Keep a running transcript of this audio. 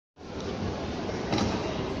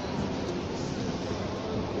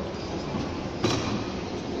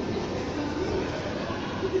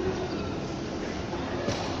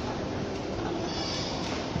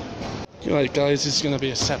Right guys, this is going to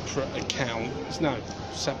be a separate account. No,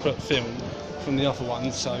 separate film from the other one.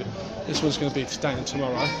 So this one's going to be today and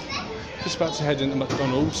tomorrow. Just about to head into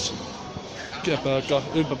McDonald's, get a burger,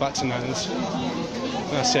 Uber back to Nan's.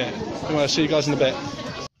 That's it. Anyway, I'll see you guys in a bit.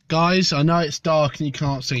 Guys, I know it's dark and you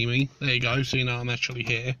can't see me. There you go, so you know I'm actually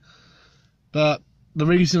here. But the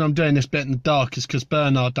reason I'm doing this bit in the dark is because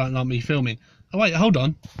Bernard don't like me filming. Oh wait, hold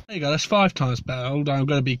on. There you go, that's 5 times better. Hold on, I'm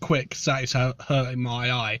going to be quick because that is hurting my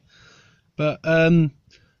eye. But,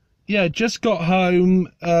 yeah, just got home,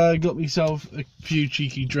 got myself a few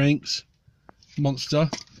cheeky drinks. Monster,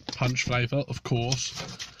 punch flavour, of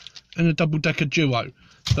course. And a double-decker duo.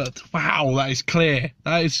 But, wow, that is clear.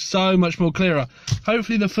 That is so much more clearer.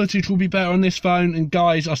 Hopefully the footage will be better on this phone. And,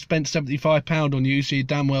 guys, I spent £75 on you, so you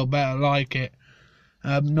damn well better like it.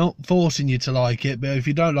 I'm not forcing you to like it, but if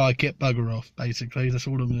you don't like it, bugger off, basically. That's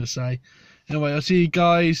all I'm going to say. Anyway, I'll see you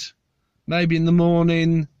guys maybe in the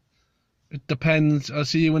morning. It depends. I'll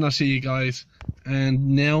see you when I see you guys.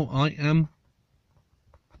 And now I am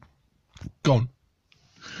gone.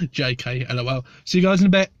 JK, LOL. See you guys in a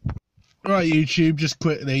bit. Right, YouTube, just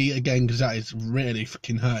quickly, again, because that is really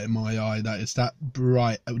fucking hurting my eye. That is that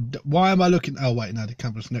bright. Why am I looking? Oh, wait, no, the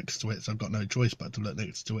camera's next to it, so I've got no choice but to look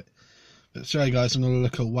next to it. But sorry, guys, I'm going to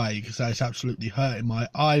look away because that is absolutely hurting my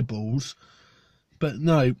eyeballs. But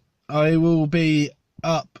no, I will be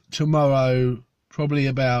up tomorrow, probably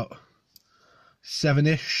about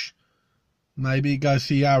 7ish, maybe go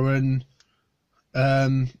see Aaron.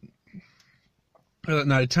 I don't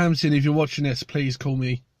know, Tamsin, if you're watching this, please call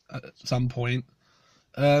me at some point.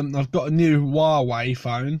 I've got a new Huawei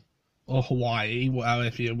phone, or Hawaii, whatever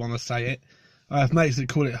if you want to say it. I have mates that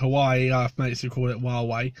call it Hawaii, I have mates that call it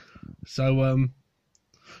Huawei. So,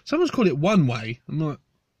 someone's called it One Way. I'm like,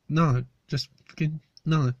 no, just fucking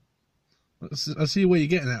no. I see where you're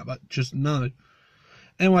getting at, but just no.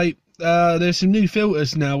 Anyway, there's some new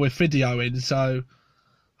filters now with videoing, so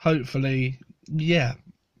hopefully, yeah,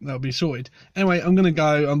 that'll be sorted. Anyway, I'm going to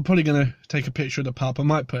go. I'm probably going to take a picture of the pup. I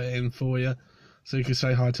might put it in for you so you can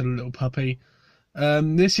say hi to the little puppy.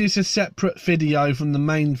 This is a separate video from the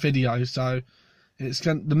main video, so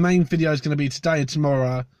the main video is going to be today and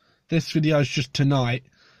tomorrow. This video is just tonight,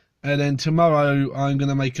 and then tomorrow I'm going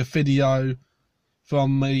to make a video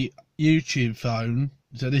from my YouTube phone.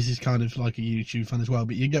 So this is kind of like a YouTube phone as well,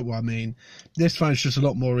 but you get what I mean. This phone's just a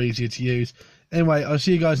lot more easier to use. Anyway, I'll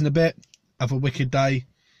see you guys in a bit. Have a wicked day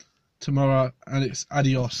tomorrow, and it's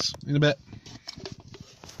adios in a bit.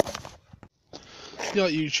 Yeah,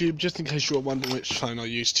 YouTube, just in case you were wondering which phone I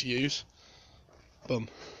used to use. Boom.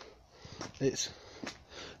 It's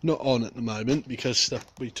not on at the moment because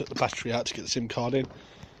we took the battery out to get the SIM card in.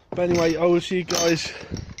 But anyway, I will see you guys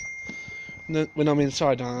when I'm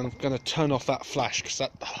inside, and I'm going to turn off that flash because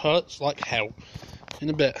that hurts like hell. In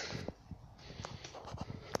a bit.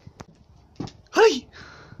 Hurry!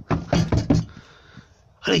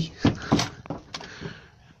 Hurry!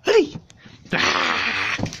 Hurry!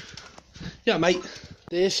 Ah! Yeah, mate.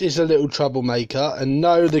 This is a little troublemaker, and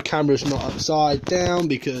no, the camera's not upside down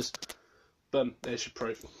because, boom, there's your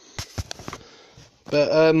proof.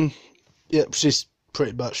 But yep, she's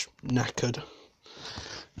pretty much knackered.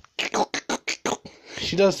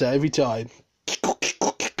 She does that every time.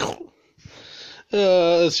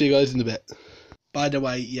 I'll see you guys in a bit. By the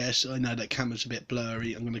way, yes, I know that camera's a bit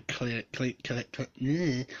blurry. I'm going to I'm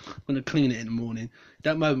going to clean it in the morning.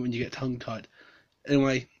 That moment when you get tongue-tied.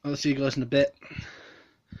 Anyway, I'll see you guys in a bit.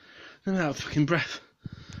 I'm out of fucking breath.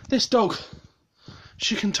 This dog,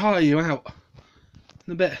 she can tire you out.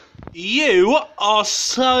 In a bit. You are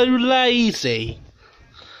so lazy.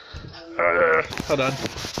 Hold on.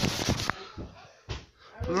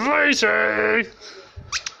 Lazy!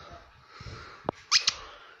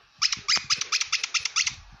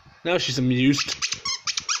 Now she's amused.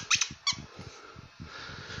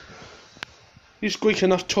 You squeak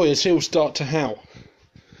enough toys, he'll start to howl.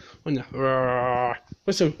 Where's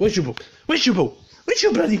your ball? Where's your ball? Where's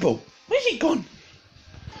your bloody ball? Where's it gone?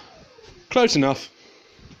 Close enough.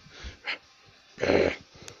 That's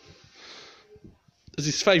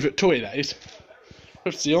his favourite toy, that is.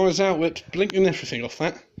 Puts the eyes out, whipped, blinking everything off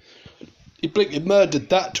that. He blinked and murdered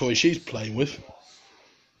that toy she's playing with.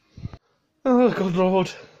 Oh, God Lord.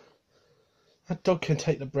 That dog can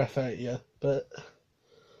take the breath out of you, but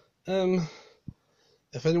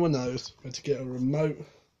if anyone knows where to get a remote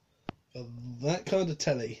for that kind of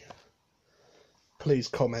telly, please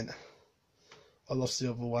comment. I lost the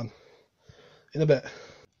other one. In a bit.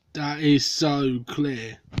 That is so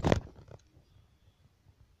clear.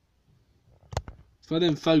 If I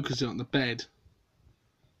then focus it on the bed,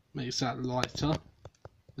 makes that lighter.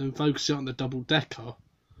 Then focus it on the double decker.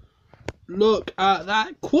 Look at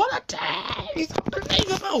that quality! It's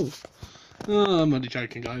unbelievable! Oh, I'm only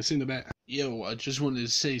joking, guys. See you in a bit. Yo, I just wanted to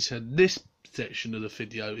say, so this section of the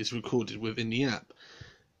video is recorded within the app.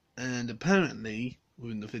 And apparently,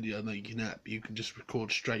 within the video making app, you can just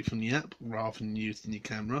record straight from the app rather than using your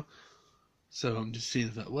camera. So I'm just seeing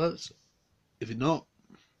if that works. If it not,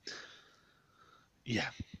 yeah.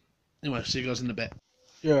 Anyway, see you guys in a bit.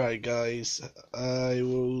 Alright guys, I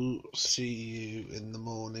will see you in the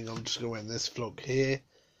morning. I'm just going to end this vlog here.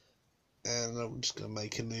 And I'm just going to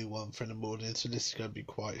make a new one for in the morning. So this is going to be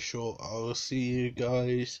quite short. I will see you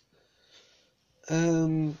guys.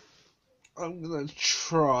 I'm going to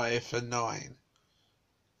try for 9.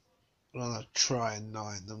 I'm going to try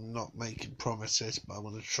 9. I'm not making promises, but I'm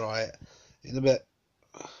going to try it in a bit.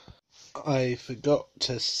 I forgot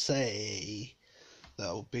to say that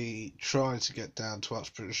I'll be trying to get down to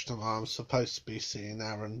Uxbridge tomorrow. I'm supposed to be seeing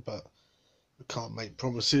Aaron, but I can't make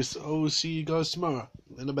promises. I will see you guys tomorrow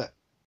in a bit.